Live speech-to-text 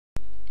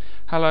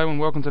Hello and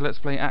welcome to Let's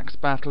Play Axe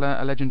Battler,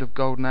 A Legend of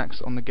Golden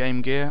Axe on the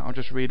Game Gear. I'll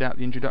just read out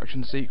the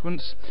introduction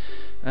sequence.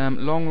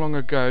 Long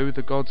ago,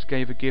 the gods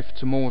gave a gift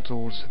to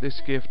mortals.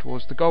 This gift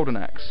was the Golden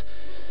Axe.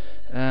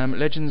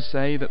 Legends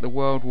say that the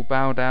world will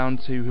bow down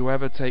to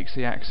whoever takes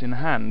the axe in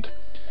hand.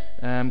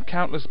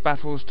 Countless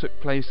battles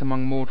took place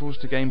among mortals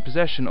to gain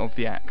possession of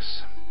the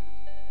axe.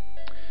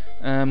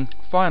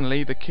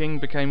 Finally, the king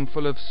became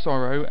full of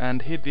sorrow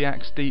and hid the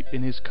axe deep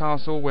in his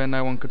castle where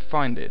no one could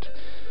find it.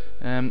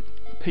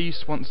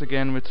 Peace once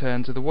again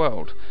returned to the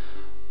world.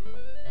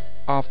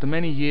 After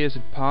many years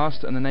had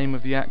passed and the name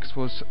of the axe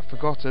was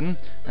forgotten,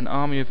 an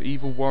army of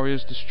evil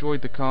warriors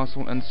destroyed the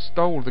castle and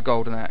stole the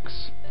golden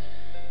axe.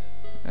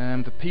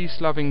 The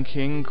peace-loving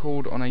king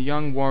called on a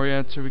young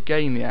warrior to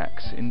regain the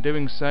axe. In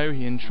doing so,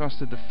 he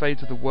entrusted the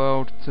fate of the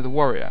world to the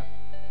warrior.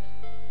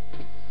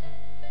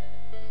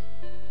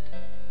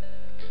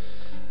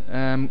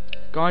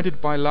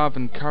 Guided by love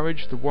and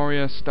courage, the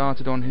warrior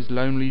started on his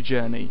lonely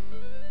journey.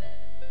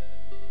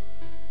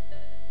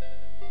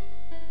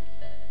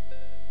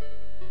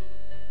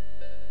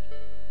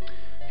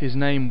 His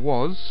name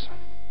was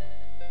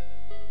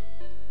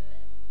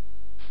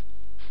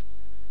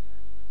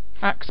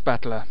Axe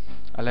Battler,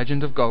 A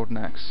Legend of Golden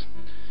Axe.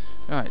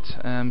 Right,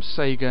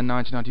 Sega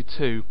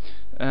 1992.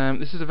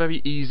 This is a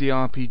very easy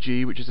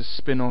RPG, which is a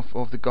spin-off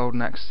of the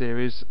Golden Axe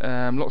series.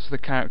 Lots of the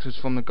characters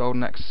from the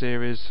Golden Axe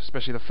series,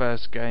 especially the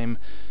first game,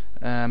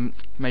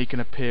 make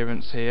an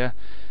appearance here.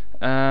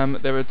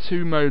 There are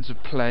two modes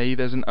of play.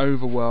 There's an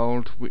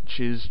overworld,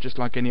 which is just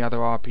like any other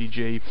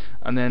RPG,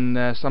 and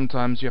then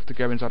sometimes you have to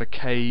go inside a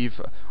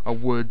cave, a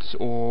woods,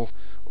 or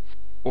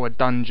a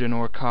dungeon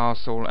or a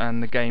castle,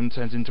 and the game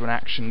turns into an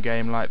action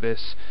game like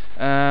this.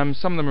 Some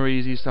of them are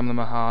easy, some of them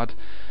are hard.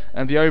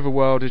 And the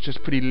overworld is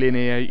just pretty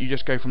linear. You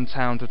just go from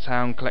town to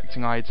town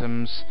collecting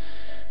items.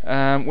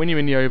 When you're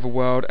in the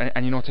overworld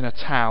and you're not in a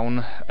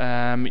town,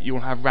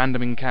 you'll have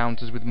random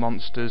encounters with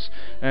monsters.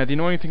 The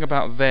annoying thing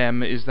about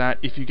them is that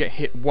if you get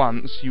hit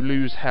once, you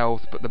lose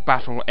health, but the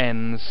battle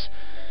ends.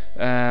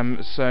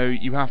 So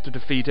you have to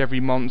defeat every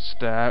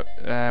monster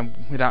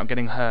without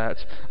getting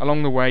hurt.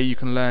 Along the way you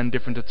can learn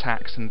different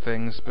attacks and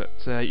things, but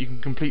you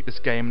can complete this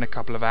game in a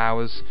couple of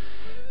hours.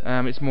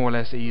 It's more or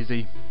less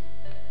easy.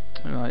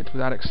 Alright, with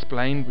that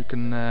explained, we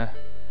can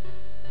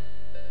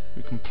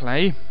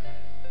play.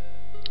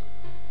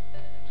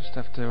 Just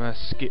have to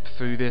skip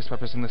through this by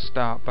pressing the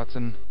start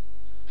button.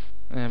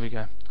 There we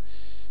go.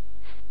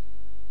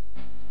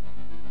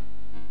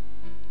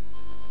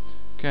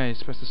 Okay,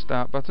 so press the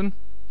start button.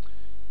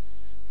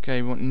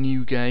 Okay, we want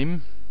new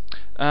game.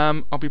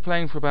 I'll be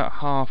playing for about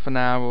half an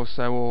hour or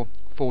so, or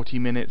 40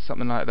 minutes,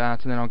 something like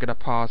that, and then I'll get a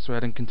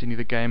password and continue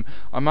the game.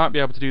 I might be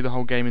able to do the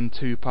whole game in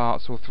 2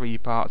 parts or 3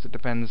 parts. It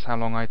depends how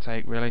long I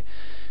take, really.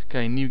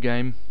 Okay, new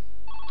game.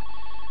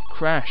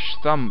 Crash,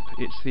 thump,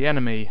 it's the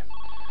enemy.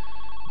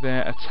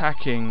 They're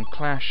attacking,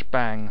 clash,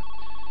 bang.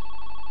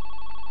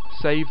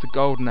 Save the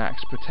golden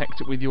axe,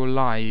 protect it with your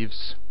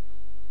lives.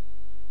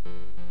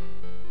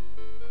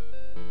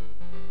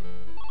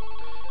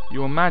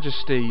 Your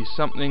Majesty,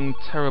 something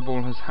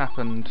terrible has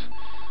happened.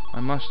 I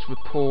must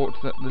report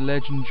that the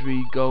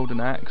legendary golden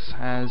axe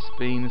has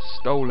been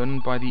stolen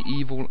by the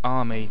evil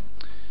army.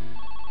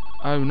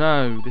 Oh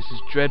no, this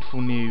is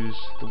dreadful news.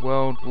 The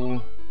world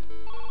will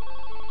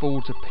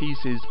fall to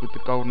pieces with the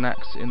golden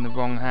axe in the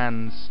wrong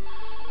hands.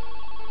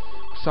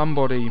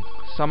 Somebody,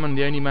 summon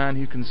the only man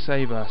who can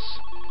save us.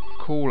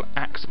 Call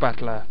Axe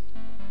Battler.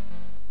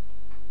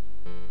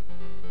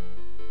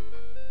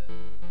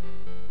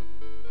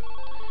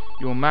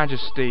 Your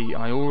Majesty,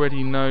 I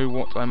already know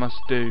what I must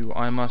do.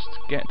 I must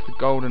get the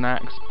golden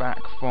axe back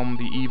from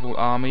the evil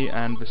army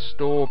and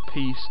restore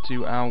peace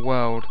to our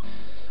world.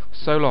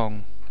 So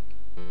long.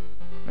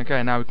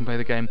 Okay, now we can play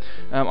the game.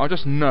 I'll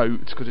just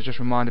note, because it just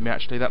reminded me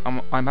actually, that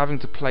I'm having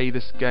to play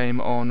this game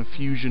on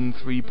Fusion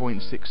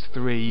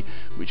 3.63,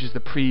 which is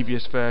the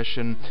previous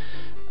version.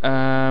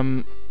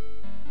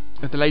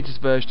 The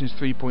latest version is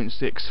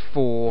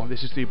 3.64,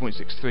 this is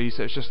 3.63,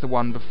 so it's just the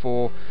one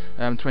before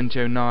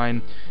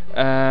 2009.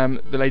 The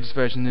latest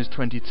version is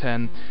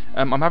 2010.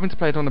 I'm having to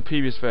play it on the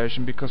previous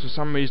version because for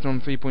some reason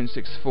on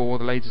 3.64,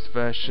 the latest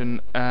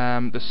version,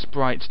 the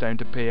sprites don't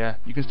appear.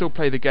 You can still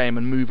play the game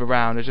and move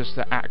around, it's just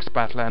the Axe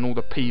Battler and all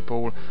the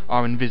people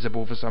are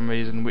invisible for some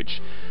reason, which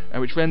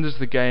renders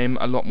the game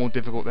a lot more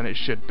difficult than it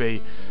should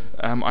be.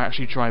 I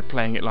actually tried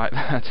playing it like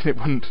that and it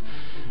wouldn't,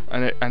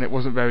 and it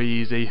wasn't very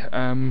easy.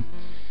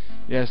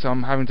 Yeah, so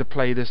I'm having to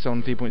play this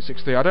on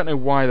 3.63. I don't know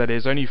why that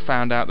is. I only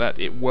found out that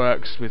it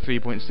works with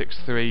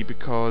 3.63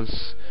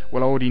 because,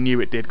 well, I already knew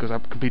it did because I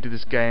completed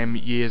this game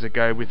years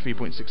ago with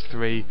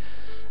 3.63.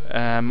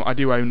 I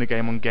do own the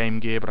game on Game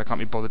Gear, but I can't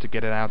be bothered to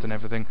get it out and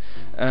everything.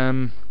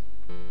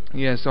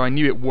 Yeah, so I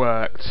knew it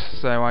worked,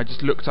 so I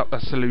just looked up a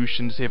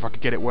solution to see if I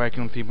could get it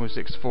working on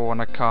 3.64,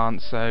 and I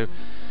can't, so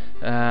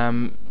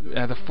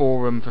the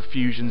forum for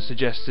Fusion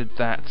suggested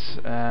that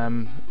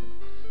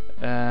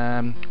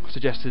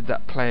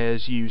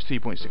players use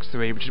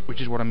 3.63,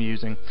 which is what I'm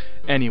using.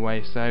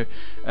 Anyway, so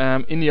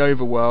in the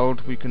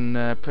overworld we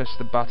can press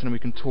the button and we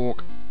can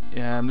talk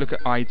look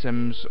at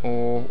items,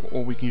 or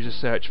we can use a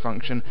search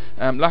function.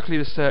 Luckily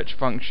the search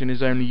function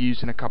is only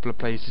used in a couple of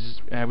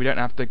places. We don't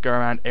have to go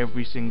around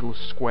every single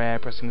square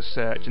pressing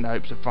search in the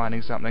hopes of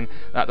finding something.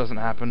 That doesn't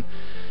happen.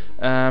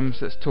 So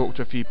let's talk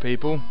to a few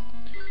people.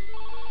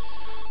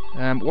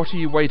 What are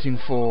you waiting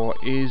for?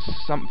 Is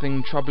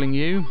something troubling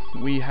you?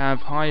 We have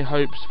high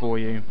hopes for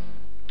you.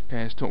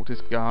 Okay, let's talk to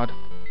this guard.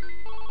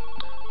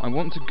 I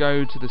want to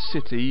go to the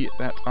city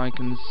that I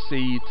can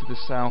see to the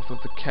south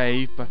of the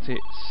cave, but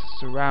it's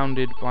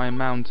surrounded by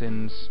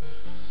mountains.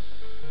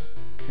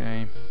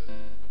 Okay.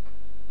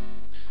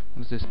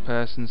 What does this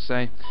person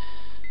say?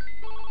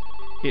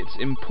 It's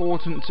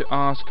important to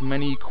ask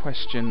many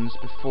questions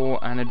before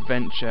an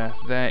adventure.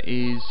 There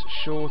is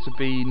sure to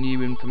be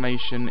new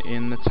information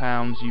in the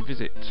towns you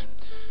visit.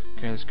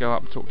 Okay, let's go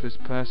up and talk to this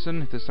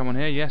person. If there's someone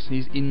here, yes,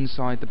 he's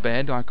inside the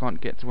bed. I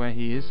can't get to where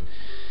he is.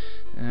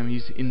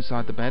 He's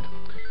inside the bed.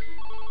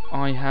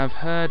 I have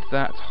heard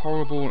that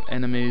horrible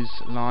enemies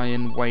lie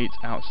in wait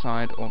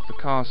outside of the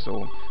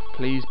castle.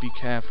 Please be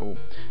careful.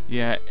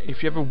 Yeah,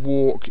 if you ever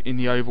walk in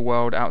the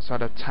overworld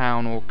outside a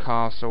town or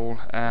castle,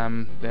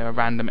 there are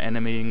random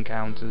enemy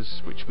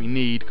encounters, which we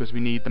need, because we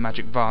need the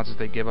magic vases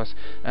they give us.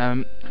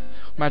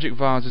 Magic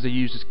vases are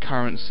used as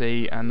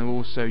currency, and they're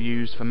also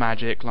used for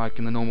magic, like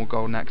in the normal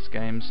Golden Axe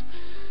games.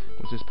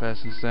 What does this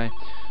person say?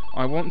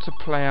 I want to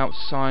play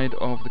outside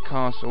of the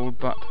castle,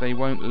 but they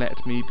won't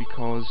let me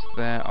because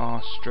there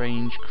are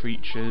strange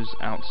creatures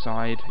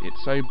outside.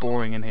 It's so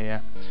boring in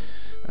here.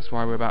 That's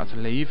why we're about to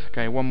leave.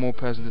 Okay, one more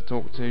person to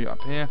talk to up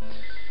here.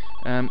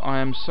 I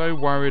am so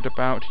worried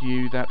about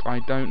you that I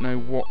don't know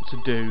what to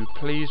do.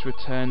 Please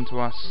return to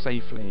us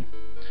safely.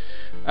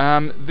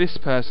 This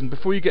person,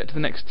 before you get to the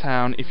next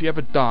town, if you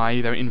ever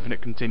die, there are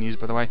infinite continues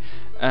by the way,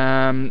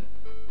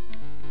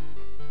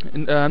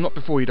 not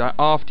before you die,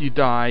 after you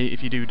die,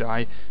 if you do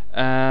die,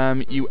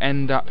 you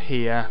end up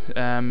here.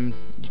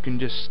 You can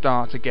just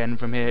start again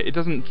from here. It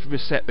doesn't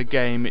reset the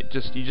game, you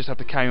just have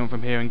to carry on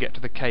from here and get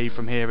to the cave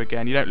from here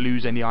again. You don't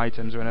lose any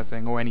items or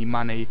anything, or any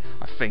money,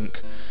 I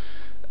think.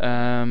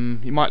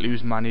 You might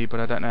lose money, but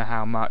I don't know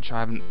how much. I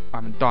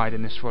haven't died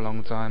in this for a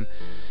long time,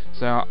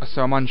 so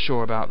I'm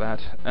unsure about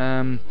that.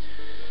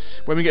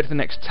 When we get to the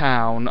next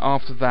town,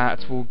 after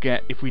that,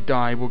 if we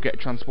die, we'll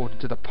get transported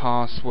to the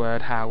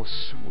password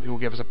house. He will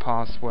give us a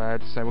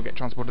password, so we'll get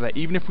transported there.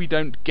 Even if we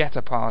don't get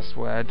a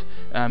password,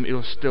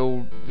 it'll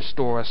still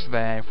restore us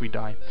there if we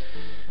die.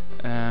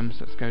 So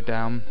let's go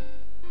down.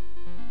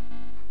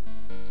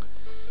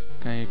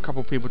 Okay, a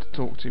couple of people to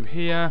talk to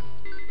here.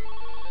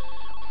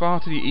 Far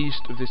to the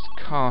east of this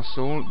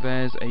castle,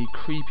 there's a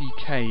creepy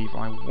cave.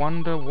 I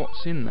wonder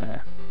what's in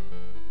there.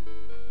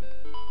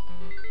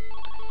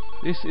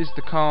 This is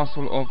the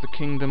castle of the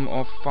Kingdom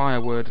of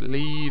Firewood.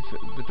 Leave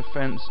the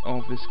defence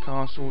of this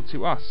castle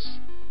to us.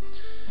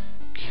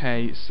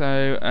 Okay,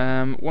 so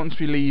once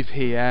we leave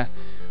here,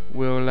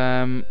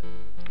 we're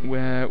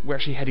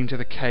actually heading to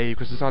the cave,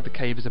 because inside the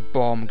cave is a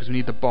bomb, because we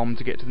need the bomb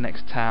to get to the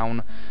next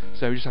town.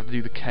 So we just have to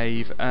do the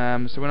cave.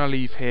 So when I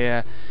leave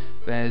here,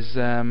 there's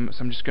so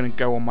I'm just going to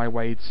go on my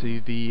way to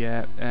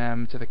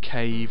the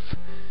cave,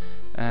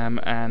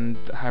 and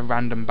have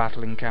random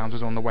battle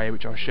encounters on the way,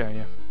 which I'll show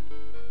you.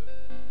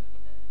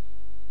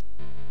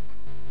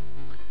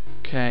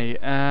 Okay,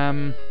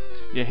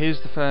 yeah,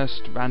 here's the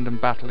first random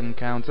battle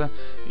encounter.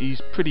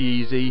 He's pretty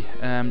easy,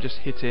 just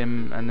hit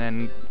him and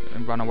then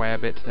run away a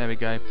bit, there we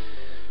go.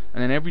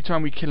 And then every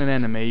time we kill an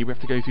enemy, we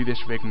have to go through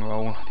this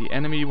rigmarole. The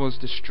enemy was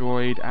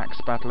destroyed, Axe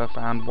Battler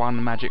found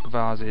 1 magic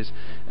vases.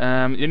 The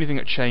only thing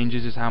that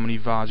changes is how many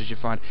vases you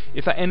find.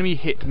 If that enemy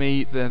hit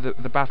me,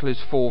 the battle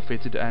is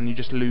forfeited and you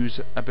just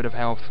lose a bit of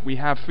health. We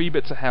have 3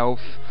 bits of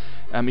health,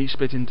 each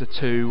split into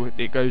 2.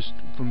 It goes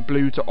from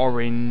blue to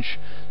orange,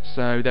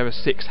 so there are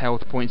 6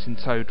 health points in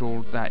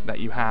total that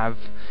you have.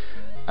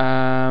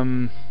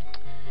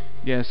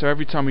 Yeah, so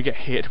every time we get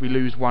hit, we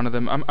lose 1 of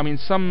them. I mean,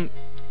 some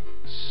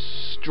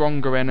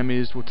stronger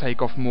enemies will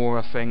take off more,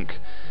 I think.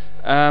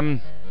 The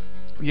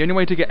only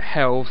way to get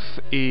health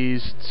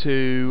is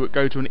to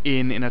go to an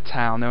inn in a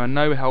town. There are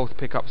no health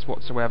pickups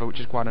whatsoever, which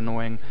is quite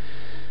annoying.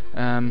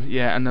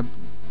 Yeah, and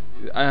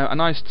a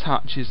nice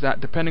touch is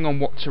that depending on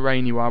what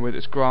terrain you are, whether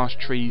it's grass,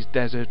 trees,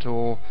 desert,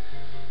 or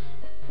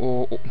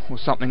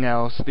something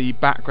else, the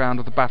background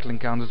of the battle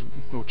encounters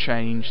will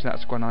change.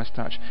 That's quite a nice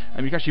touch.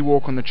 And you can actually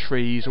walk on the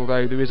trees,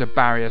 although there is a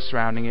barrier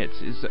surrounding it.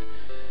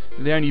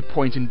 The only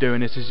point in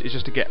doing this is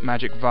just to get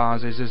magic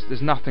vases.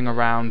 There's nothing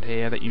around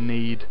here that you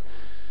need.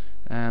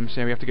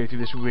 So we have to go through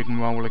this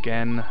rigmarole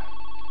again.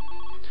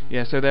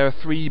 Yeah, so there are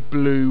 3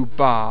 blue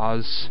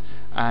bars,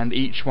 and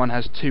each one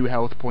has 2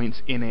 health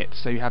points in it,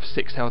 so you have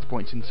 6 health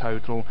points in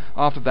total.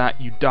 After that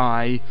you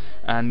die,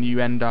 and you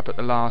end up at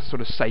the last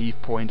sort of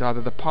save point,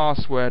 either the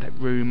password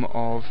room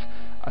of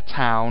a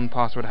town,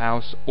 password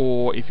house,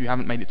 or if you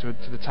haven't made it to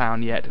the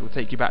town yet, it will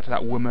take you back to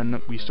that woman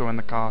that we saw in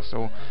the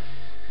castle.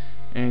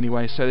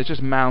 Anyway, so there's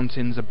just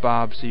mountains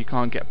above, so you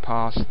can't get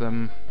past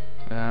them.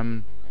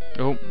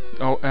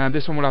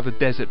 This one will have the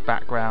desert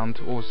background,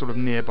 or sort of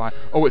nearby.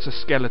 Oh, it's a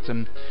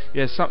skeleton.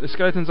 Yeah, the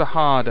skeletons are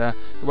harder.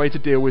 The way to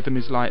deal with them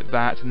is like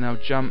that, and they'll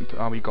jump.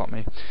 Oh, he got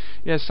me.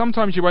 Yeah,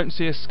 sometimes you won't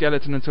see a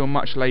skeleton until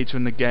much later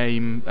in the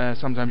game.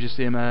 Sometimes you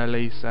see them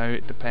early, so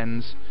it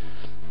depends.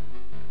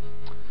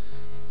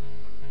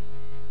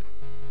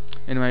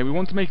 Anyway, we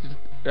want to make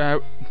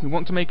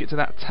it to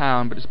that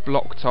town, but it's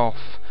blocked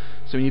off.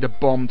 So we need a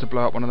bomb to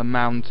blow up one of the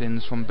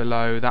mountains from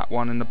below. That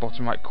one in the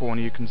bottom right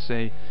corner you can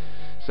see.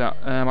 So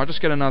I'll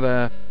just get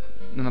another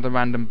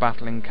random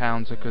battle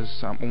encounter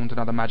because I want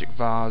another magic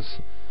vase.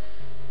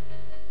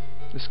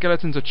 The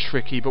skeletons are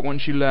tricky, but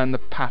once you learn the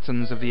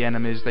patterns of the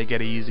enemies, they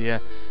get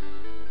easier.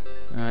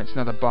 It's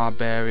another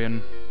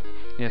barbarian.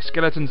 Yeah,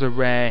 skeletons are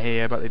rare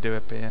here, but they do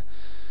appear.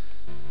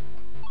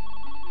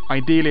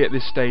 Ideally, at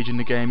this stage in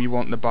the game, you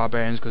want the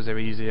barbarians because they're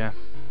easier.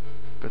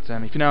 But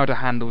if you know how to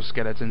handle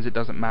skeletons, it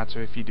doesn't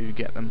matter if you do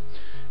get them.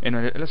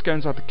 Anyway, let's go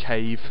inside the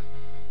cave.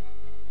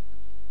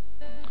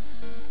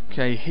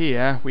 Okay,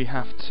 here we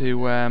have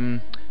to,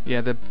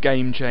 yeah, the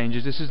game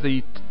changes. This is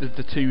the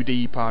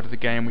 2D part of the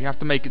game. We have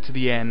to make it to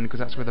the end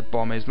because that's where the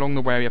bomb is. Along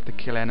the way we have to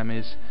kill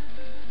enemies.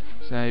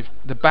 So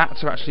the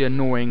bats are actually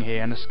annoying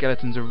here, and the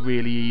skeletons are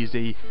really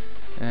easy,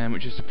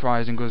 which is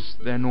surprising because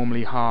they're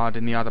normally hard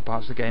in the other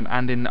parts of the game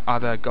and in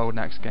other Golden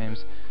Axe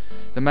games.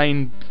 The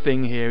main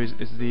thing here is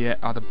the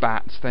other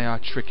bats. They are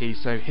tricky,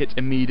 so hit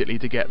immediately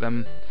to get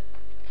them.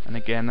 And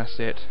again, that's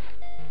it.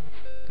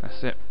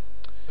 That's it.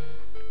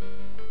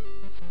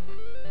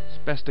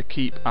 Best to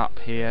keep up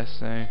here,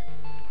 so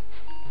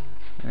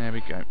there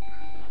we go.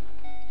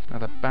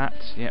 Another bat,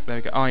 yep, there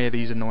we go. Oh yeah,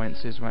 these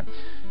annoyances, right.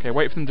 Okay,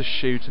 wait for them to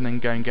shoot and then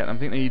go and get them. I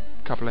think they need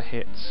a couple of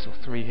hits, or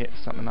 3 hits,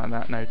 something like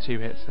that. No, 2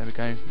 hits, there we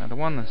go. Another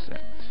one, that's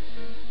it.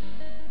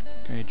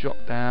 Okay, drop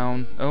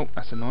down. Oh,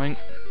 that's annoying.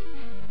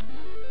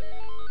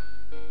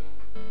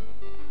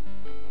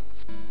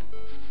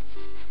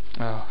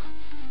 Oh.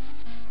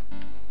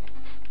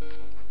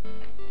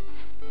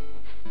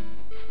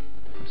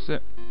 That's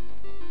it.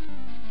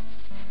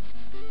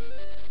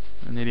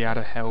 I'm nearly out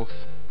of health.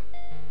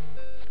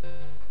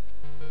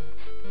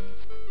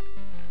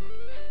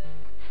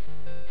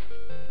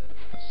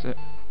 That's it.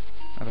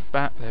 Another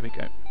bat, there we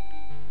go.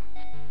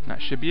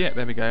 That should be it,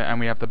 there we go, and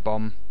we have the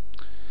bomb.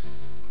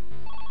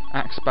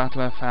 Axe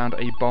Battler found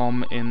a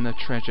bomb in the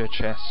treasure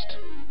chest.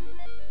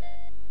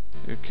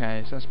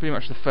 Okay, so that's pretty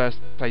much the first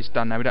place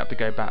done now, we don't have to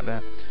go back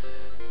there.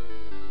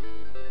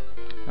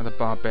 Another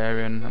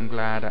barbarian, I'm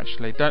glad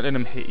actually. Don't let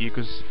them hit you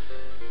because,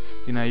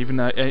 you know, even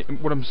though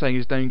what I'm saying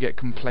is don't get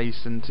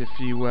complacent. If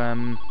you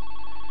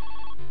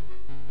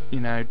you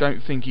know,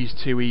 don't think he's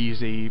too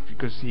easy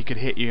because he could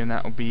hit you and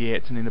that'll be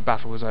it, and then the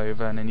battle was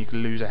over, and then you could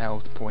lose a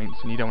health points,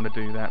 and you don't want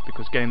to do that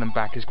because getting them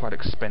back is quite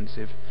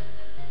expensive.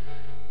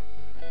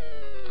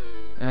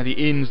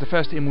 The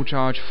first inn will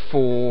charge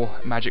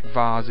 4 magic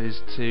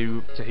vases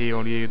to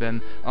heal you.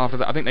 Then after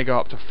that, I think they go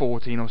up to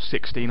 14 or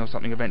 16 or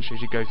something eventually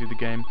as you go through the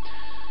game.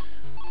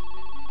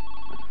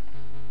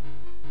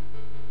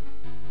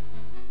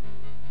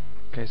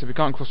 Okay, so we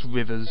can't cross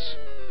rivers.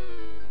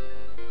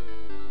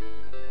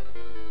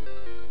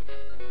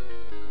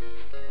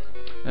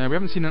 We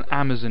haven't seen an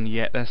Amazon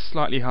yet. They're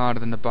slightly harder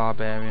than the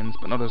barbarians,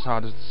 but not as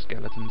hard as the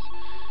skeletons.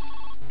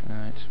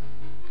 Alright.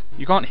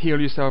 You can't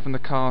heal yourself in the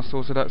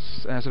castle, so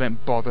that's so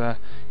don't bother.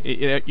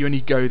 You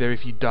only go there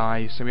if you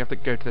die, so we have to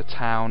go to the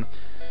town.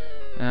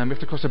 We have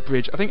to cross a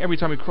bridge. I think every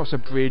time we cross a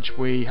bridge,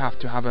 we have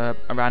to have a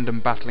random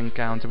battle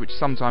encounter, which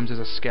sometimes is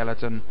a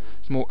skeleton.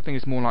 I think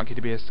it's more likely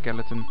to be a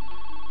skeleton.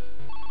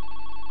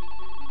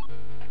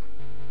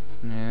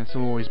 Yeah, this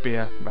will always be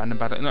a random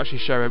battle. It will actually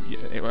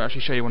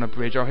show you on a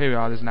bridge. Oh, here we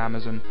are. There's an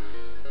Amazon.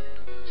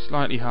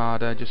 Slightly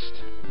harder.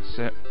 Just that's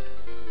it.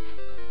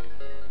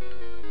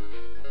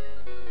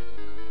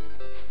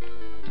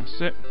 That's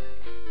it.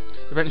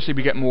 Eventually,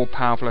 we get more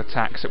powerful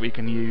attacks that we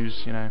can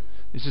use. You know,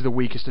 this is the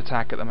weakest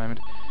attack at the moment.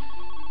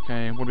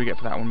 Okay, what do we get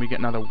for that one? We get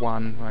another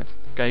 1. Right.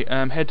 Okay.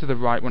 Head to the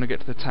right. We want to get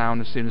to the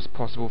town as soon as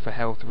possible for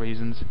health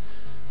reasons.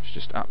 It's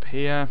just up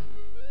here.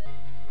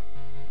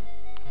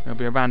 There'll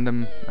be a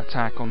random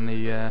attack on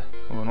the,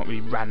 well, not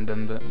really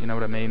random, but you know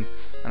what I mean,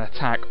 an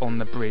attack on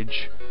the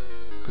bridge,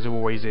 because there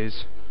always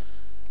is.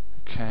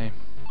 Okay.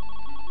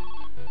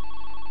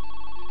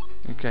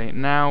 Okay,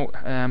 now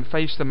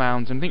face the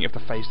mountain. I think you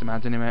have to face the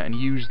mountain anyway, and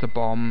use the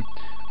bomb.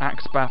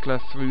 Axe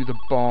Battler through the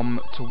bomb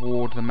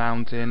toward the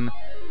mountain,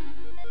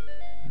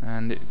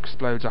 and it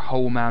explodes a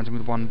whole mountain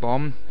with 1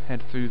 bomb.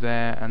 Head through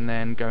there and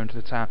then go into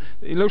the town.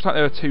 It looks like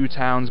there are 2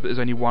 towns, but there's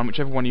only one.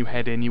 Whichever one you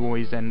head in, you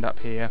always end up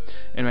here.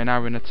 Anyway, now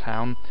we're in a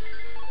town.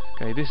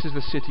 Okay, this is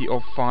the city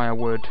of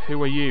Firewood.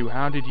 Who are you?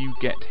 How did you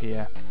get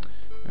here?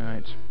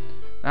 Right,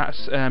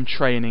 that's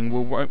training.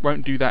 We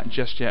won't do that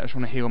just yet. I just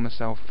want to heal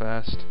myself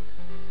first.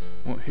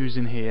 Who's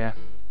in here?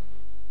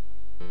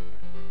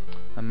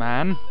 A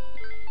man.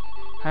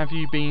 Have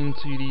you been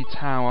to the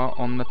tower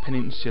on the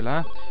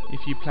peninsula?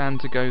 If you plan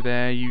to go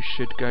there, you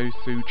should go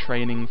through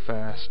training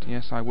first.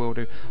 Yes, I will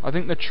do. I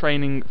think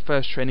the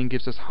first training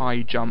gives us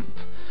high jump.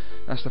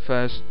 That's the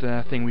first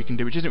thing we can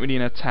do, which isn't really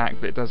an attack,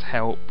 but it does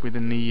help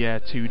within the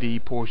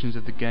 2D portions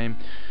of the game.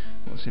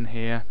 What's in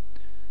here?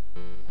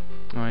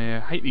 Oh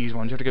yeah, I hate these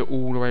ones. You have to go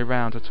all the way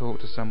around to talk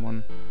to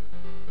someone.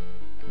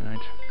 Right.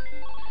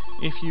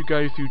 If you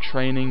go through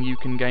training, you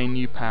can gain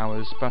new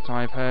powers, but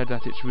I've heard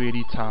that it's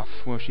really tough.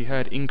 Well, she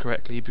heard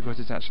incorrectly, because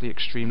it's actually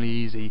extremely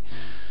easy.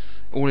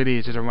 All it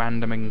is a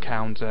random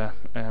encounter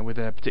with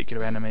a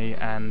particular enemy,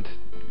 and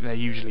they're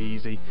usually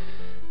easy.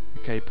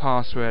 Okay,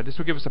 password. This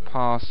will give us a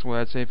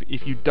password, so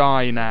if you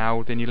die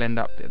now, then you'll end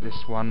up at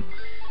this one.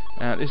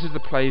 This is the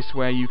place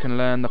where you can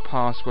learn the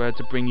password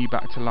to bring you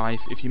back to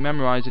life. If you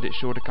memorise it, it's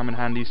sure to come in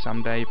handy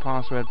someday.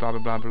 Password, blah blah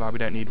blah blah, we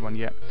don't need one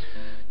yet.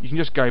 You can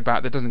just go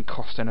back, that doesn't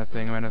cost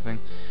anything or anything.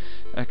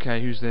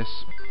 Okay, who's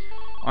this?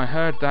 I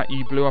heard that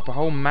you blew up a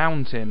whole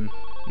mountain.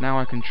 Now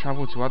I can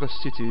travel to other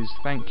cities,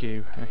 thank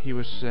you.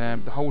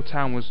 The whole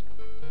town was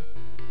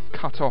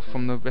cut off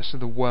from the rest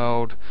of the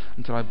world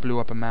until I blew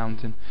up a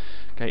mountain.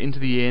 Okay, into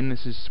the inn,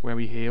 this is where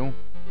we heal.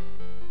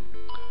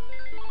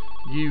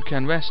 You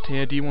can rest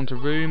here, do you want a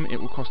room?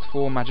 It will cost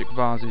 4 magic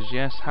vases,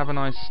 yes, have a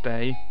nice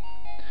stay.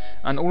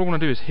 And all I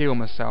want to do is heal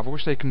myself. I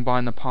wish they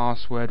combined the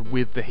password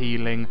with the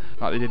healing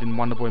like they did in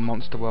Wonder Boy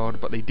Monster World,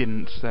 but they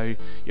didn't, so you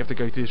have to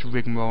go through this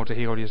rigmarole to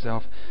heal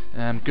yourself.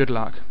 Good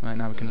luck. Right,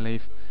 now we can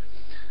leave.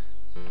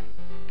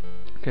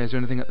 Okay, is there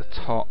anything at the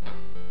top?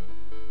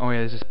 Oh yeah,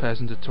 there's this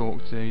person to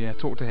talk to. Yeah,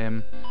 talk to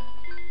him.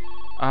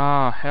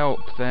 Ah, help,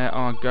 there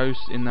are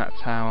ghosts in that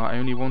tower. I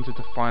only wanted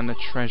to find the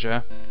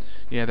treasure.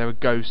 Yeah, there are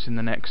ghosts in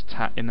the next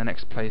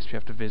place we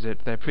have to visit.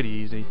 They're pretty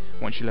easy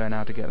once you learn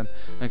how to get them.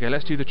 Okay,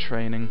 let's do the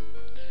training.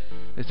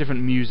 There's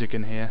different music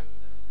in here.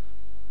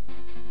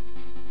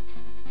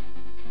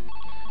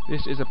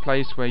 This is a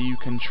place where you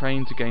can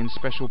train to gain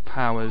special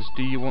powers.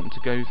 Do you want to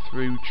go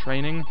through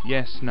training?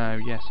 Yes, no,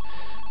 yes.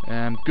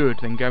 Good,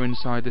 then go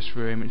inside this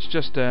room. It's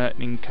just an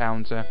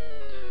encounter.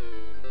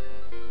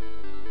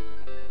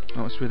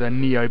 Oh, it's with a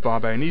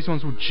Neo-Barbarian. These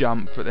ones will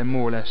jump, but they're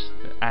more or less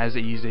as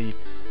easy.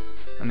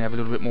 And they have a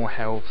little bit more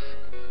health.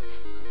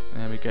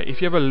 There we go.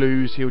 If you ever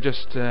lose, he'll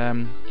just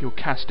he'll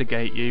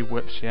castigate you.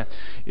 Whoops, yeah.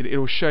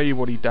 It'll show you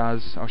what he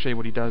does. I'll show you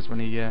what he does when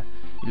you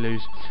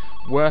lose.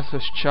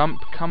 Worthless chump,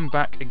 come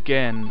back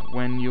again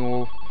when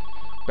you're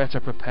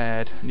better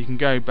prepared. And you can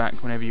go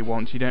back whenever you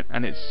want. You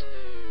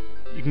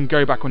can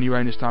go back on your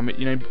own this time.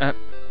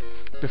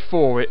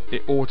 Before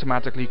it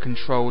automatically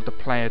controlled the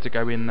player to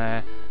go in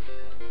there.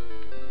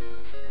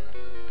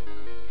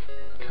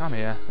 Come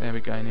here. There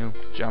we go. And he'll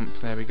jump.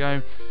 There we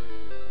go.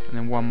 And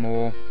then one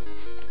more.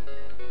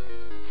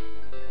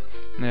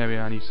 There we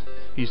are, and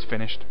he's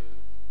finished.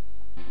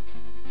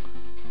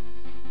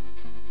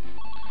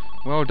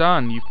 Well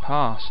done, you've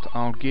passed.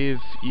 I'll give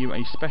you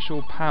a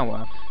special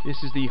power.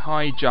 This is the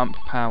high jump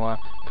power.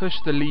 Push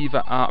the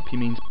lever up, he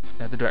means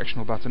the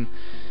directional button.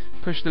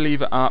 Push the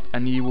lever up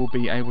and you will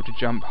be able to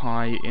jump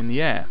high in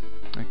the air.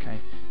 Okay,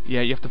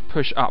 yeah, you have to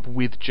push up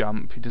with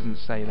jump, it doesn't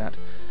say that.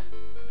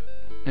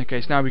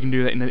 Okay, so now we can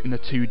do that in the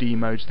 2D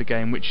modes of the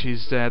game, which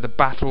is the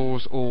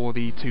battles or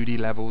the 2D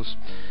levels.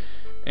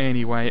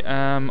 Anyway,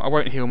 I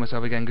won't heal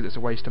myself again because it's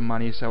a waste of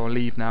money, so I'll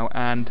leave now.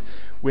 And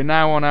we're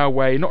now on our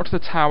way, not to the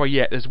tower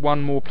yet, there's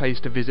one more place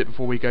to visit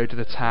before we go to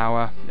the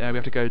tower. We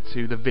have to go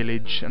to the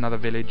village, another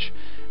village.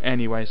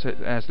 Anyway, so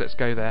let's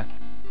go there.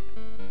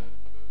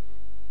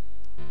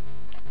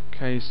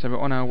 Okay, so we're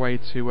on our way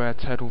to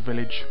Turtle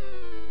Village.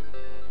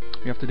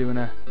 We have to do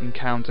an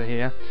encounter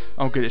here.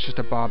 Oh good, it's just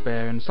a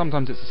barbarian.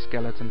 Sometimes it's a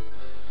skeleton.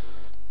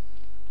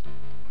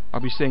 I'll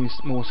be seeing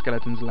more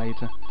skeletons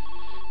later.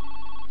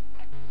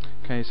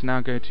 Okay, so now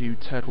go to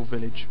Turtle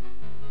Village.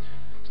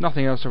 There's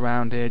nothing else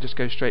around here, just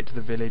go straight to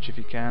the village if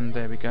you can.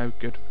 There we go,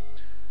 good.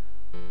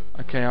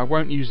 Okay, I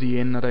won't use the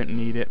inn, I don't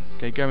need it.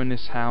 Okay, go in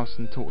this house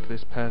and talk to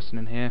this person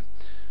in here.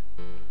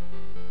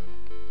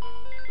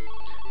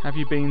 Have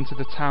you been to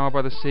the tower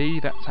by the sea?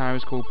 That tower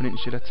is called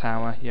Peninsula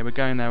Tower. Yeah, we're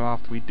going there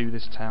after we do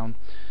this town.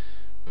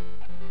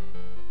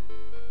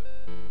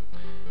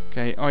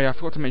 Okay, oh yeah, I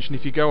forgot to mention,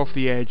 if you go off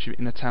the edge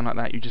in a town like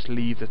that, you just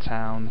leave the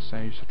town, so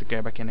you just have to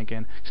go back in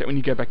again. Except when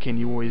you go back in,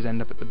 you always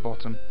end up at the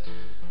bottom.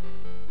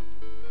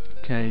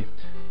 Okay,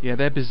 yeah,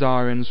 they're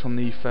Bizarrians from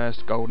the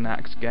first Golden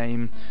Axe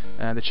game,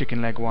 the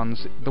chicken leg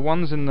ones. The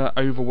ones in the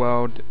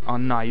overworld are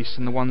nice,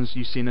 and the ones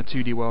you see in the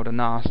 2D world are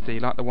nasty,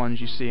 like the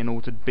ones you see in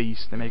Altered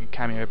Beast. They make a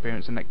cameo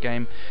appearance in that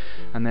game,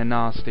 and they're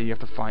nasty, you have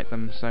to fight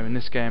them. So in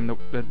this game,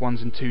 the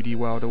ones in 2D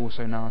world are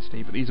also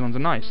nasty, but these ones are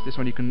nice. This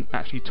one you can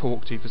actually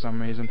talk to for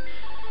some reason.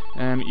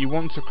 You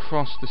want to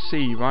cross the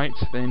sea, right?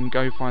 Then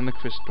go find the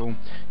crystal.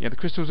 Yeah, the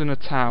crystal's in a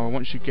tower.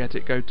 Once you get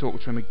it, go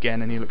talk to him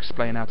again, and he'll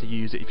explain how to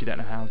use it if you don't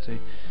know how to.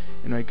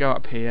 Anyway, go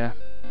up here,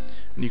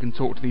 and you can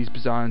talk to these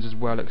Bizarrians as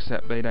well,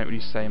 except they don't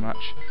really say much.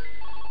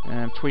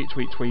 Tweet,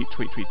 tweet, tweet,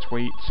 tweet, tweet,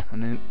 tweet,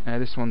 and then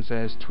this one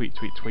says tweet,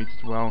 tweet, tweet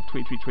as well.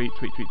 Tweet, tweet, tweet,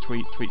 tweet, tweet,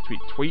 tweet, tweet,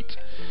 tweet, tweet.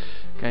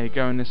 Okay,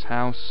 go in this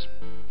house.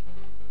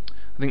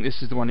 I think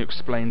this is the one who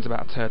explains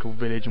about Turtle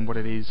Village and what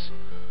it is.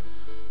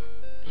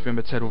 If you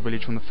remember Turtle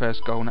Village from the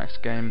first Golden Axe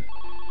game.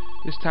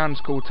 This town is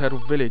called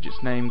Turtle Village.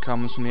 Its name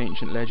comes from the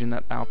ancient legend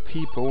that our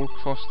people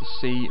crossed the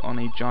sea on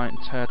a giant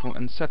turtle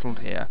and settled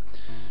here.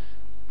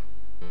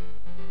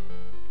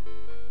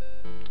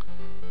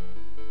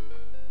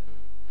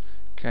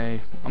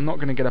 Okay, I'm not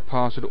going to get a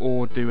password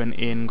or do an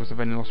in because I've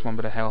only lost one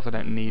bit of health. I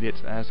don't need it,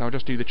 so I'll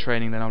just do the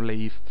training, then I'll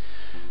leave.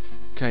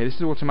 Okay, this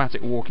is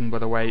automatic walking, by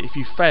the way. If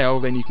you fail,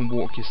 then you can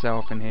walk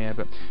yourself in here,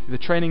 but the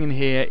training in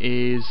here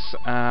is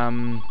a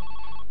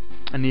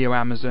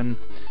Neo-Amazon.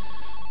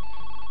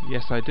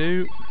 Yes, I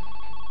do.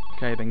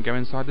 Okay, then go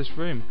inside this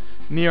room.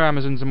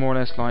 Neo-Amazons are more or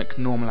less like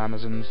normal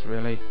Amazons,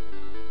 really,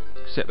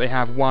 except they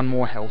have one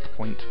more health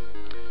point.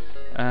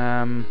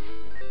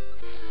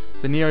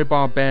 The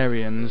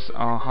Neo-Barbarians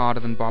are harder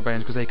than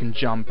Barbarians because they can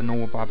jump and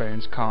normal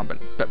Barbarians can't,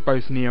 but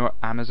both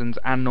Neo-Amazons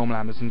and normal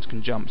Amazons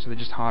can jump, so they're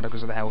just harder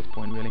because of the health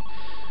point, really.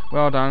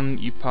 Well done,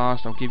 you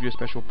passed. I'll give you a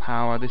special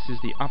power. This is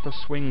the upper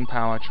swing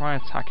power. Try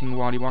attacking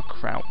while you are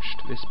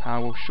crouched. This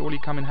power will surely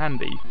come in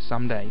handy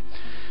someday.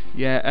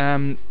 Yeah,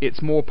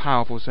 it's more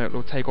powerful, so it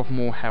will take off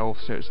more health,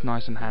 so it's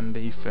nice and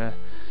handy for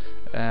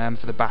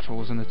the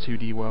battles and the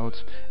 2D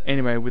worlds.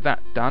 Anyway, with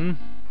that done,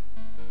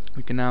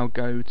 we can now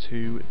go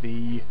to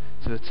the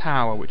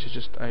tower, which is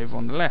just over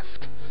on the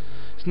left.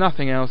 There's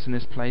nothing else in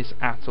this place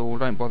at all.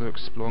 Don't bother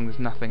exploring. There's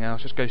nothing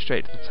else. Just go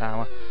straight to the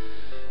tower.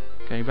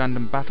 Okay,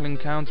 random battle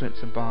encounter.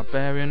 It's a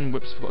barbarian.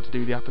 Whoops, forgot to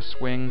do the upper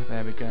swing.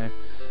 There we go.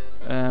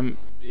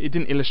 It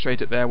didn't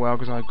illustrate it there well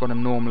because I got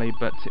him normally,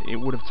 but it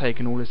would have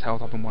taken all his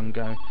health up in one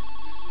go.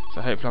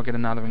 So hopefully I'll get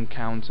another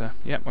encounter.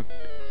 Yep,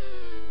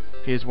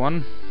 here's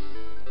one.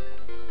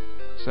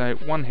 So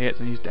one hit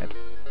and he's dead.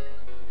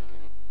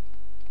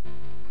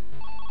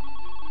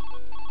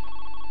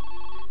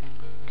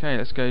 Okay,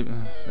 let's go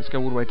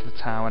all the way to the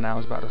tower now, I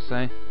was about to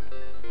say.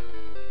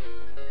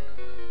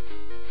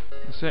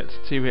 That's it,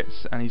 2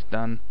 hits and he's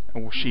done.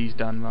 Or she's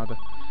done, rather.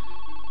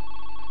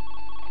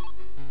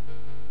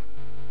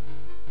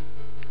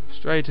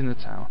 Straight in the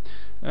tower.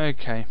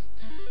 Okay.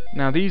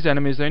 Now these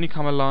enemies, they only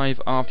come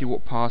alive after you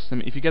walk past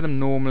them. If you get them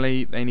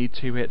normally, they need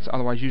 2 hits,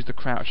 otherwise use the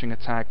crouching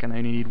attack and they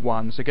only need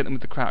 1. So get them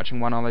with the crouching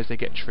one, otherwise they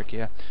get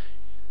trickier.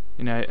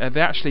 You know, they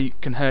actually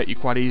can hurt you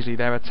quite easily.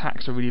 Their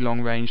attacks are really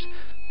long range.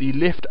 The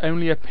lift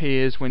only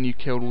appears when you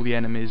killed all the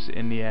enemies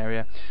in the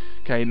area.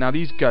 Okay, now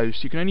these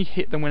ghosts, you can only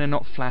hit them when they're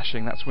not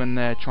flashing. That's when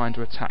they're trying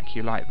to attack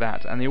you like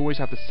that. And they always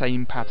have the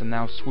same pattern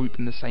now, swoop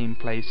in the same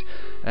place.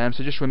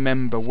 So just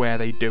remember where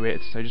they do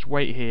it. So just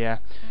wait here,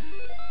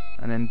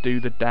 and then do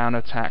the down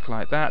attack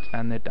like that,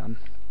 and they're done.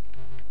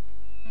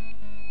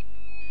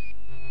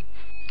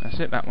 That's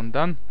it, that one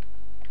done.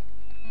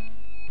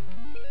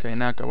 Okay,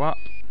 now go up.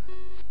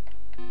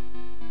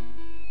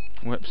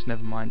 Whoops,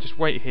 never mind. Just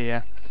wait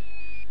here.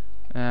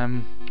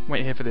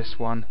 Wait here for this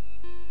one.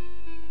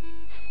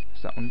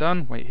 Is that one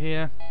done? Wait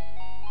here.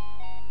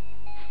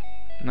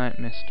 No,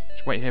 missed.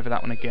 Just wait here for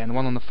that one again. The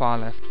one on the far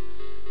left.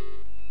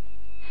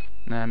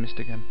 No, missed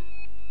again.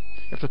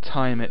 You have to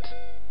time it.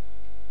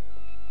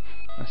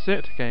 That's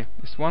it. Okay,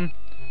 this one.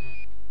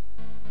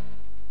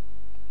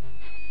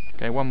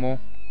 Okay, one more.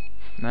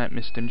 No,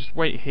 missed him. Just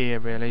wait here,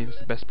 really. It's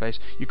the best place.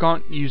 You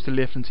can't use the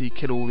lift until you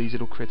kill all these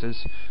little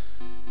critters.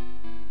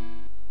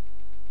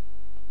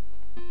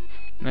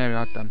 There we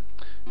are, done.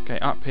 Okay,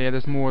 up here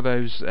there's more of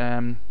those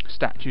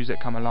statues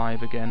that come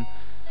alive again.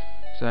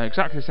 So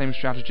exactly the same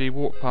strategy,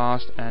 walk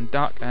past and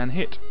duck and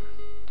hit.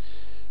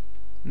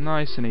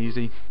 Nice and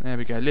easy. There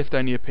we go. Lift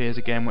only appears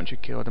again once you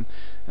kill them.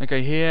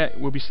 Okay, here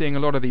we'll be seeing a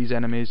lot of these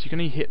enemies. You can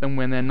only hit them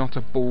when they're not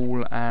a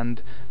ball,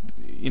 and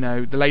you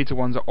know, the later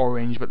ones are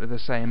orange but they're the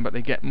same, but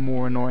they get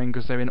more annoying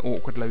because they're in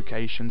awkward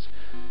locations.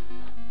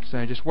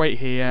 So just wait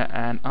here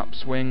and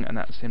upswing, and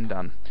that's him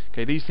done.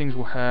 Okay, these things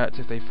will hurt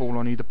if they fall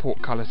on you, the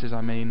portcullises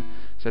I mean,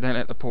 so don't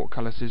let the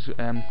portcullises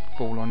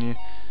fall on you.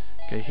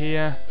 Okay,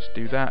 here, just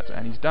do that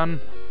and he's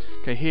done.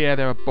 Okay, here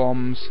there are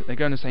bombs, they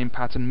go in the same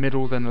pattern,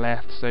 middle then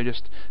left, so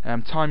just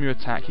time your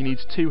attack. He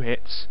needs 2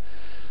 hits,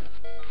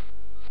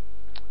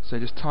 so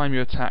just time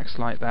your attacks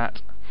like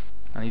that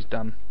and he's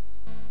done.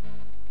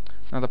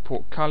 Another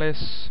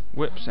portcullis.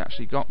 Whoops,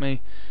 actually got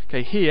me.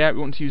 Okay, here we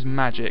want to use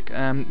magic.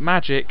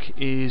 Magic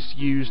is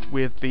used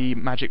with the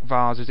magic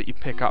vases that you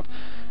pick up.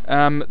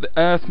 The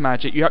earth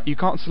magic, you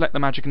can't select the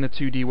magic in the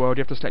 2D world,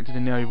 you have to select it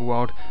in the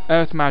overworld.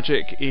 Earth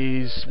magic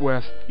is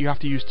you have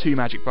to use 2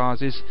 magic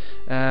vases.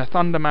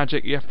 Thunder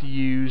magic you have to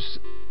use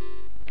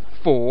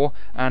 4,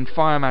 and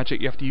fire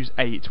magic you have to use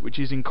 8, which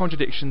is in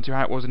contradiction to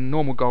how it was in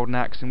normal Golden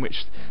Axe, in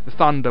which the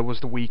thunder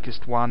was the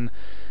weakest one,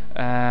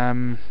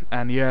 and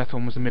the earth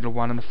one was the middle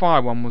one, and the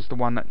fire one was the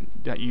one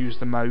that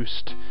used the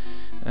most,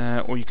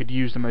 or you could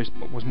use the most,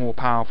 was more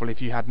powerful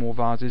if you had more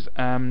vases.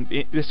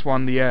 This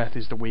one, the earth,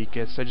 is the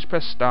weakest, so just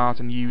press start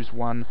and use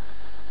 1,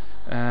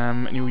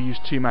 and you'll use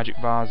 2 magic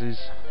vases.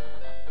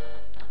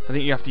 I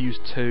think you have to use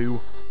 2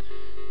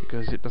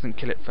 because it doesn't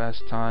kill it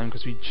first time,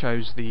 because we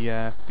chose the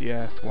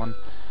earth one.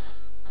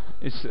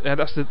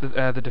 That's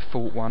the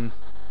default one.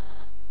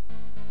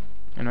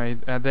 Anyway,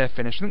 they're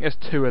finished. I think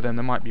there's 2 of them.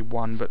 There might be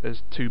 1, but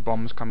there's 2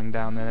 bombs coming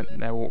down there.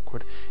 They're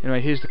awkward.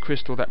 Anyway, here's the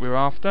crystal that we're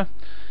after.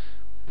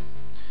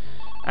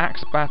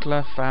 Axe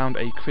Battler found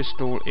a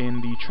crystal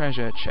in the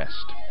treasure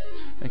chest.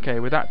 Okay,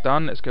 with that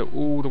done, let's go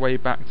all the way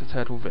back to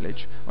Turtle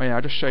Village. Oh yeah,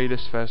 I'll just show you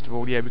this first of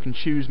all. Yeah, we can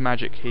choose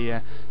magic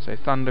here. So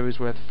Thunder is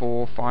worth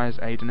 4, Fire is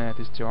 8, and Earth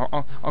is 2.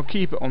 I'll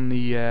keep it on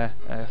the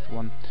Earth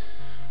one.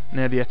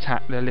 Near the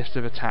list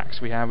of attacks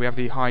we have. We have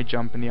the high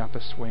jump and the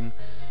upper swing.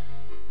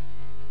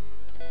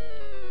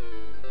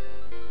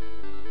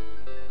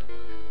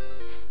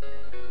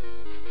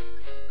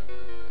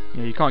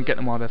 Yeah, you can't get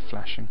them while they're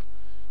flashing.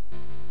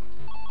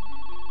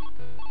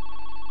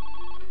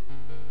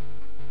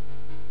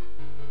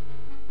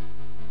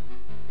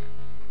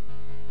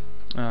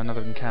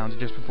 Another encounter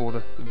just before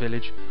the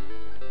village.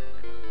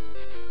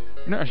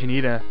 You don't actually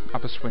need a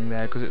upper swing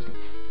there because it's,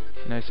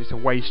 you know, it's a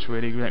waste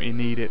really. You don't really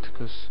need it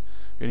because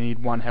you only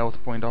need 1 health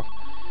point off.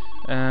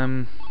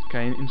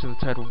 Okay, into the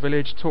Turtle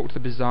Village. Talk to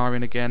the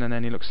Bizarrian again, and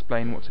then he'll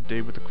explain what to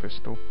do with the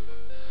crystal.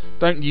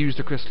 Don't use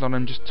the crystal on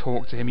him. Just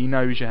talk to him. He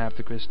knows you have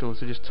the crystal,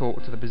 so just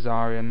talk to the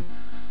Bizarrian.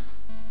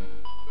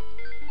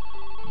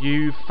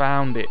 You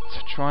found it.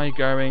 Try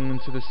going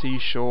to the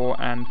seashore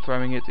and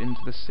throwing it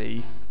into the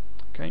sea.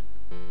 Okay.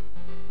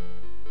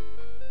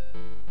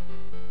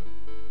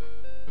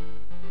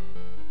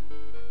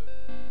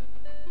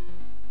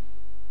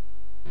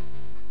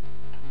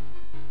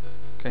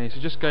 Okay,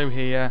 so just go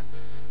here.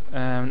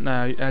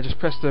 Just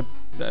press the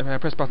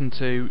press button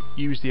 2.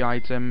 Use the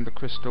item, the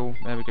crystal.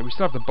 There we go. We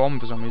still have the bomb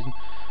for some reason.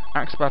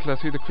 Axe Battler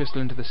threw the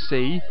crystal into the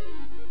sea,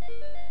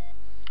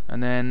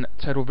 and then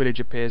Turtle Village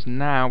appears.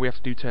 Now we have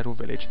to do Turtle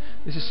Village.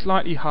 This is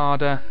slightly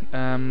harder.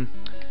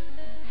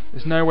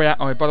 There's no way out.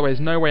 Oh, by the way, there's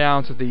no way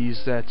out of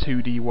these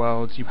 2D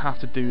worlds. You have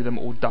to do them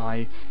or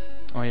die.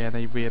 Oh yeah,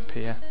 they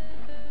reappear.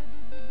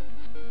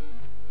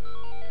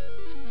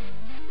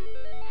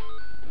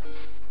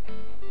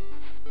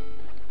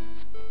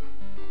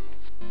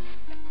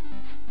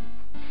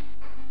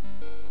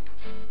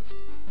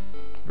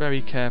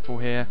 Very careful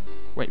here.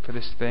 Wait for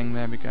this thing.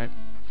 There we go.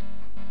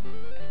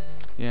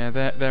 Yeah,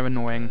 they're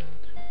annoying.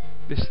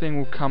 This thing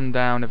will come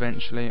down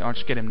eventually. I'll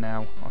just get him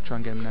now. I'll try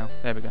and get him now.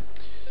 There we go.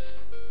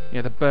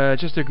 Yeah, the bird.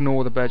 Just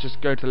ignore the bird.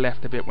 Just go to the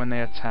left a bit when they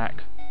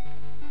attack.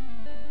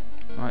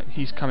 Right,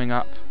 he's coming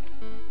up.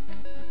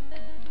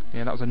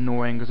 Yeah, that was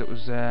annoying because it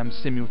was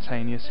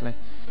simultaneously.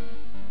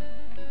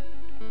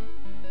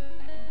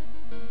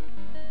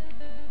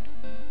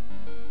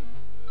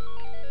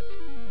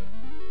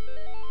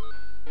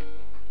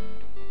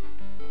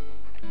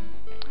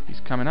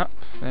 Coming up.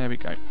 There we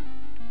go.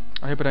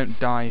 I hope I don't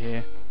die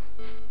here.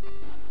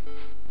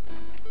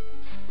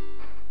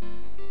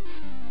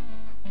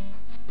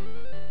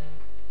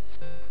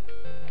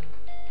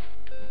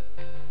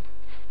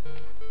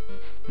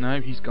 No,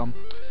 he's gone.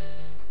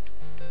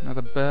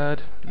 Another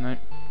bird. No.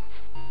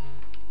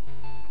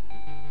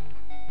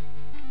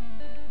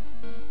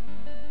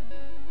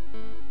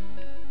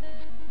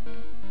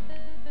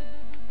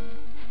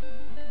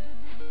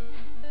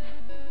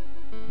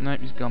 No,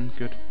 he's gone.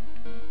 Good.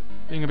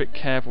 Being a bit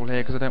careful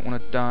here because I don't want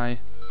to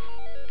die.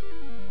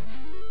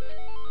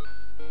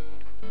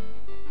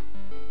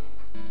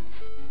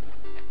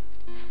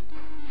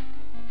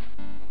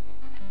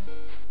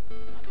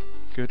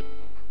 Good.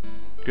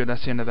 Good,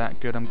 that's the end of that.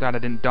 Good. I'm glad I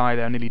didn't die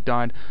there. I nearly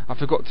died. I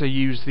forgot to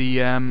use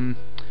the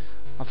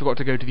I forgot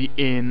to go to the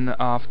inn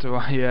after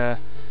I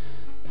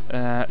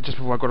just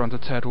before I got onto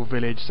Turtle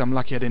Village, so I'm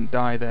lucky I didn't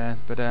die there.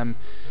 But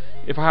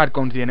if I had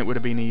gone to the inn it would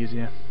have been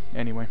easier.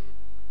 Anyway.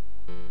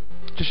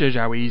 Just shows you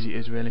how easy it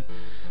is, really.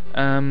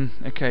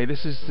 Okay,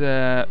 this is.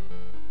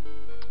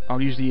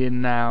 I'll use the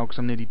inn now because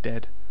I'm nearly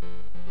dead.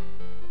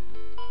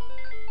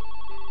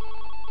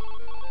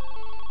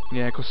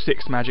 Yeah, it costs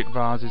 6 magic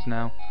vases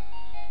now.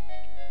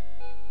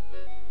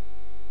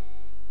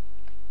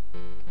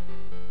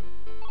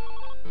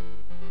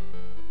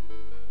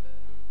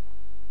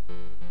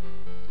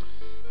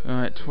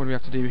 Alright, what do we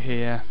have to do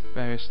here?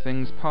 Various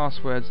things.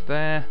 Passwords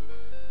there.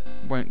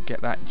 Won't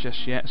get that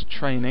just yet. It's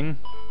training.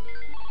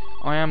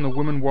 I am the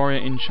woman warrior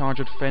in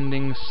charge of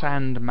defending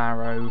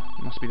Sandmarrow.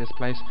 Must be this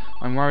place.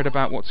 I'm worried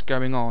about what's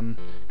going on.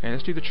 Okay,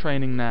 let's do the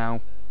training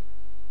now.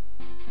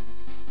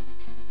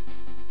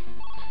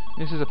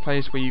 This is a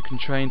place where you can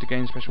train to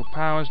gain special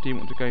powers. Do you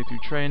want to go through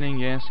training?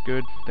 Yes,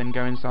 good. Then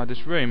go inside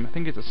this room. I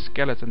think it's a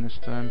skeleton this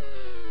time.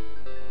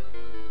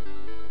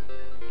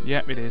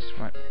 Yep, it is.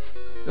 Right.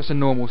 That's a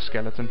normal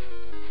skeleton.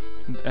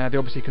 They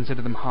obviously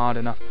consider them hard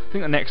enough. I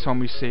think the next one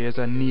we see is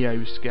a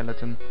Neo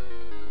skeleton.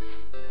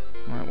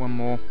 Right, one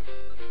more.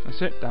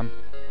 That's it, done.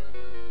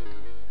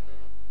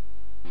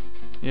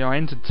 Yeah, I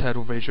entered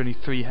Turtle Village, only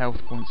 3 health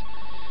points.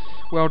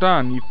 Well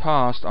done, you've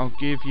passed. I'll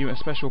give you a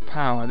special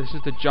power. This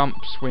is the jump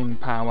swing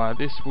power.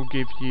 This will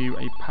give you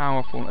a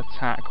powerful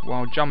attack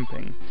while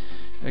jumping.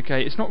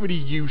 Okay, it's not really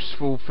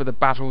useful for the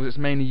battles. It's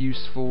mainly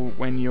useful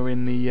when you're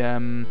in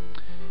the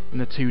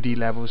 2D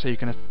level, so you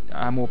can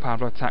a more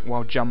powerful attack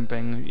while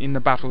jumping. In the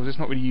battles, it's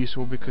not really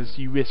useful because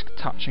you risk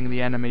touching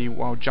the enemy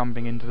while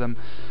jumping into them.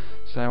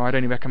 So I'd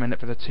only recommend it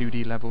for the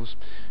 2D levels.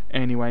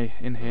 Anyway,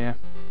 in here,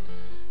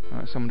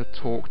 someone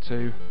to talk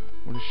to.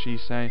 What does she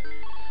say?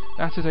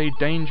 That is a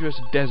dangerous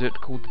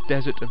desert called the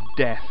Desert of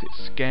Death. It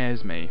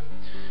scares me.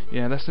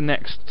 Yeah, that's the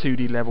next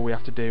 2D level we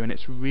have to do, and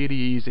it's really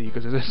easy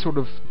because there's a sort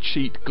of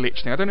cheat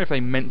glitch thing. I don't know if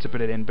they meant to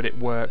put it in, but it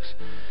works.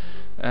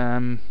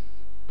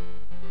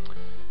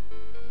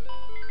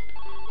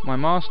 My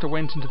master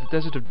went into the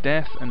Desert of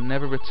Death and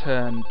never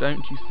returned.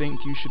 Don't you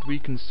think you should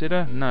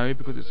reconsider? No,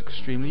 because it's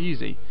extremely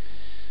easy.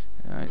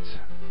 Right.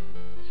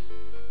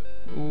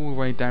 All the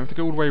way down. We have to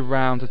go all the way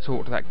round to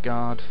talk to that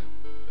guard.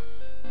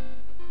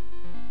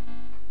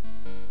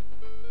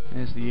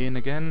 There's the inn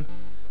again.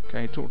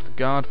 Okay, talk to the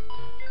guard.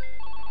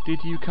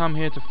 Did you come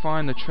here to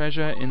find the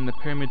treasure in the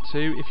pyramid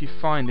too? If you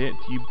find it,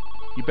 you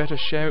better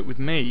share it with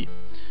me.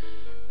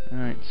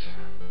 Right.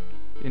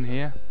 In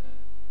here.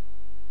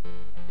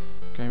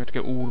 Okay, we have to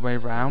go all the way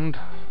round.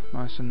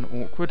 Nice and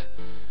awkward.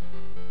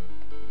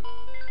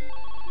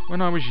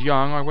 When I was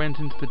young, I went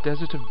into the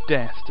Desert of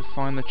Death to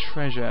find the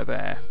treasure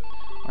there.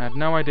 I had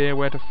no idea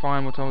where to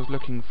find what I was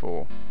looking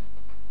for.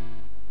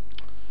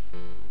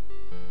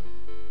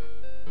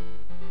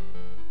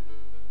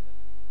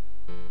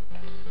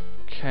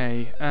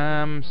 Okay,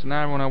 so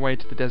now we're on our way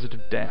to the Desert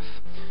of Death.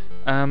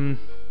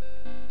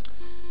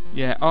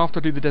 Yeah, after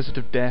I do the Desert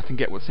of Death and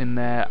get what's in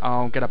there,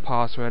 I'll get a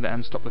password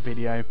and stop the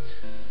video.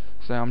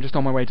 So I'm just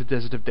on my way to the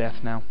Desert of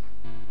Death now.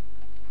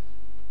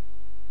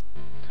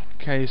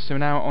 Okay, so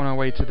now on our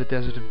way to the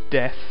Desert of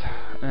Death.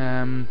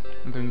 Another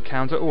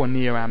encounter. Oh, a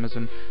Neo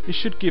Amazon. This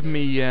should give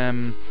me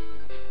 2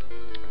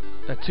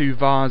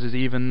 vases,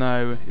 even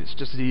though it's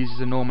just as easy as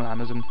a normal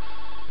Amazon.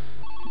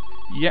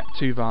 Yep,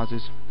 2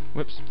 vases.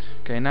 Whoops.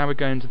 Okay, now we're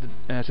going to the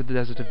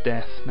Desert of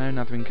Death. No,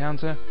 another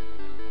encounter.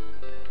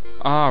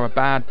 Ah, a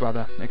bad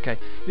brother. Okay,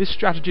 this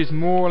strategy is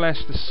more or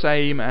less the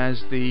same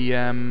as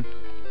the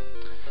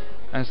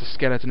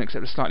skeleton,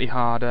 except it's slightly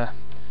harder.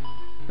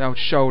 They'll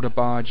shoulder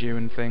barge you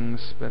and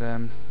things, but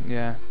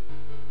yeah,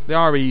 they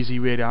are easy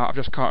really. I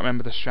just can't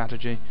remember the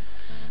strategy.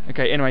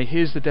 Okay, anyway,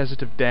 here's the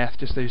Desert of Death.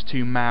 Just those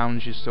 2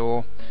 mounds you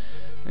saw.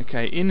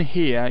 Okay, in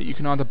here you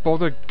can either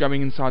bother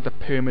going inside the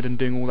pyramid and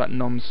doing all that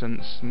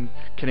nonsense and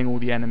killing all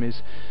the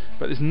enemies,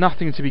 but there's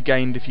nothing to be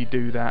gained if you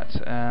do that.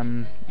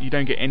 You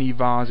don't get any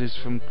vases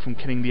from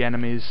killing the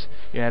enemies.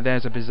 Yeah,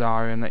 there's a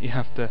Bizarrian that you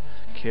have to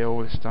kill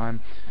this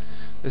time.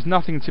 There's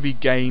nothing to be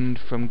gained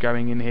from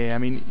going in here. I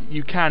mean,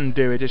 you can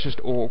do it, it's just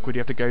awkward.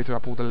 You have to go through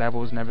up all the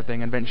levels and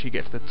everything and eventually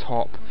get to the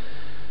top.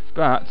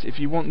 But if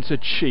you want to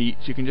cheat,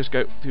 you can just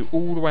go through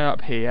all the way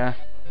up here,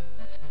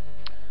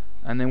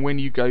 and then when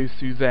you go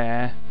through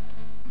there,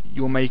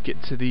 you'll make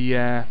it to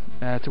the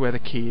to where the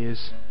key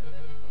is,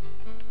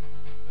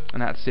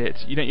 and that's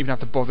it. You don't even have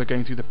to bother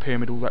going through the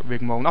pyramid, all that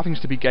rigmarole. Nothing's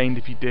to be gained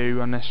if you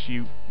do, unless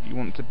you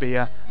want to be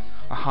a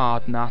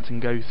hard nut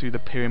and go through the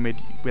pyramid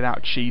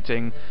without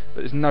cheating.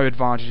 But there's no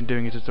advantage in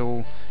doing it at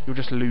all. You'll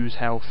just lose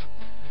health,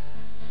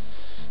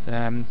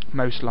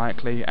 most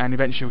likely, and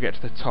eventually you'll get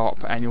to the top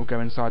and you'll go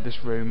inside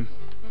this room.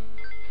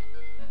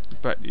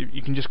 But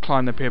you can just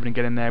climb the pyramid and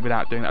get in there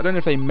without doing that. I don't know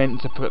if they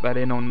meant to put that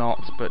in or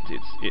not, but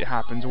it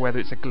happens. Or whether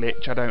it's a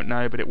glitch, I don't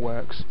know, but it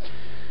works.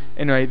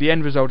 Anyway, the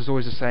end result is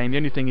always the same. The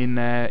only thing in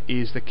there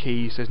is the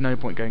key, so there's no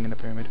point going in the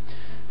pyramid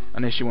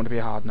unless you want to be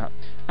a hard nut.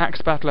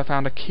 Axe Battler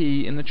found a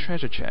key in the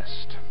treasure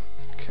chest.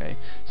 Okay,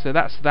 so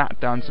that's that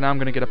done. So now I'm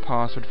going to get a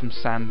password from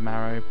Sand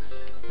Marrow.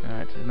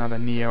 Alright, another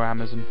Neo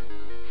Amazon.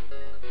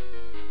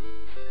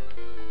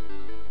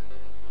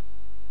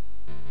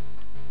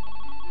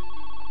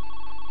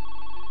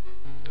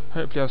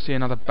 Hopefully I'll see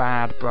another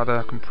bad brother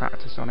I can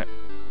practice on it.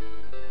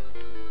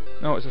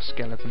 Oh, it's a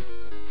skeleton.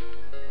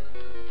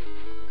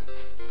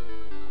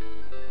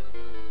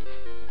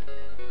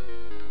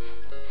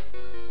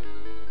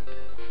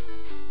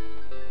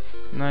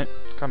 No,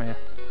 come here.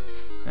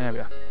 There we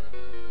are.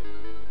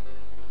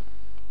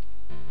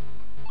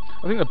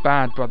 I think the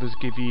bad brothers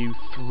give you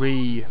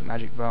 3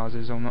 magic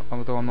vases,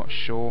 although I'm not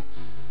sure.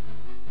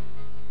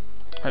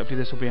 Hopefully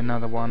this will be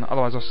another one.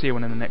 Otherwise I'll see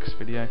one in the next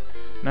video.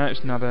 No,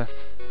 it's another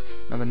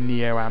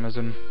Neo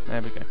Amazon.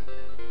 There we go.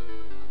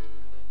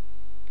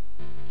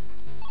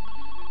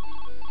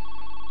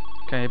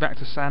 Okay, back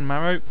to Sand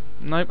Marrow.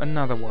 Nope,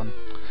 another one.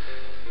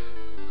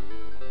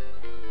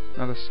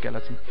 Another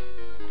skeleton.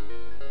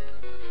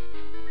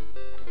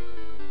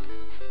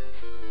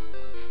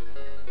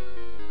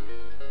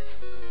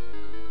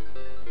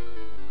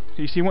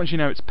 You see, once you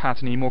know it's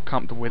pattern, you're more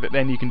comfortable with it,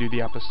 then you can do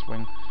the upper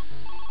swing,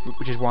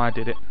 which is why I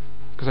did it,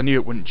 because I knew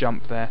it wouldn't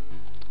jump there.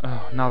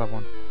 Oh, another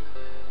one.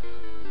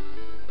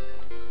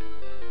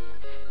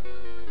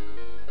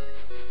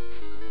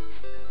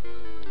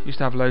 Used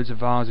to have loads of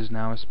vases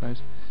now, I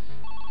suppose.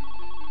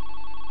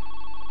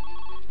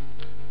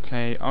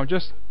 Okay, I'll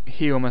just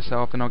heal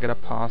myself and I'll get a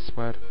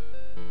password.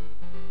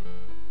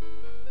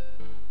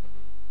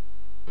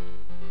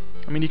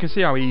 I mean, you can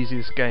see how easy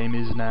this game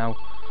is now.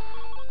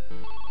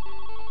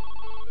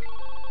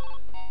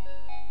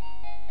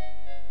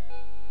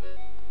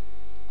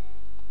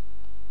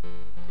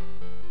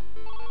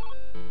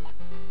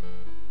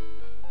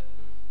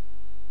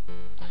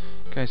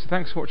 Okay, so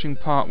thanks for watching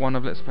part 1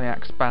 of Let's Play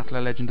Axe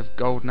Battler Legend of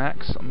Golden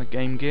Axe on the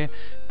Game Gear.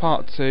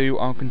 Part 2,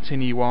 I'll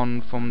continue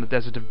on from the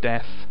Desert of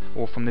Death,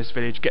 or from this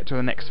village, get to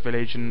the next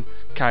village and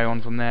carry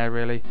on from there,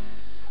 really.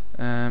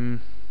 Oh,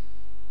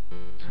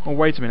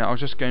 wait a minute, I was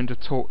just going to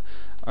talk...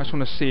 I just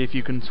want to see if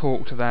you can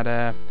talk to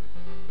that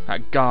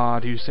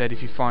guard who said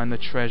if you find the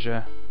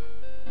treasure.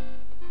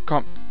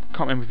 Can't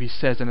remember if he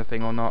says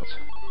anything or not.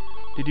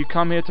 Did you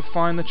come here to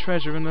find the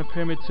treasure in the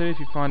pyramid too? If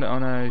you find it... oh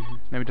no,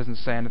 maybe it doesn't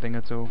say anything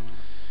at all.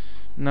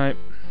 No.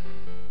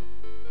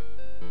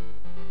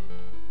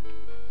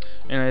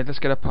 Anyway, let's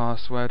get a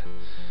password.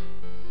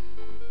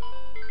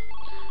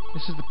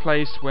 This is the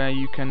place where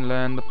you can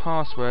learn the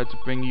password to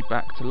bring you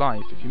back to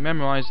life. If you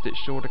memorised it, it's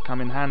sure to come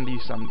in handy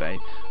someday.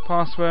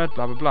 Password,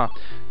 blah blah blah.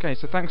 Okay,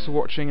 so thanks for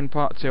watching. In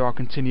part 2 I'll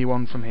continue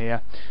on from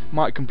here.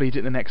 Might complete it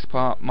in the next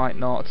part, might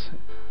not.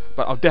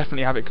 But I'll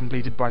definitely have it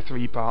completed by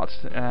 3 parts.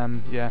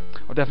 Yeah,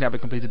 I'll definitely have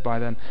it completed by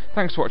then.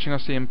 Thanks for watching, I'll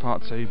see you in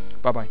part 2.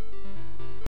 Bye bye.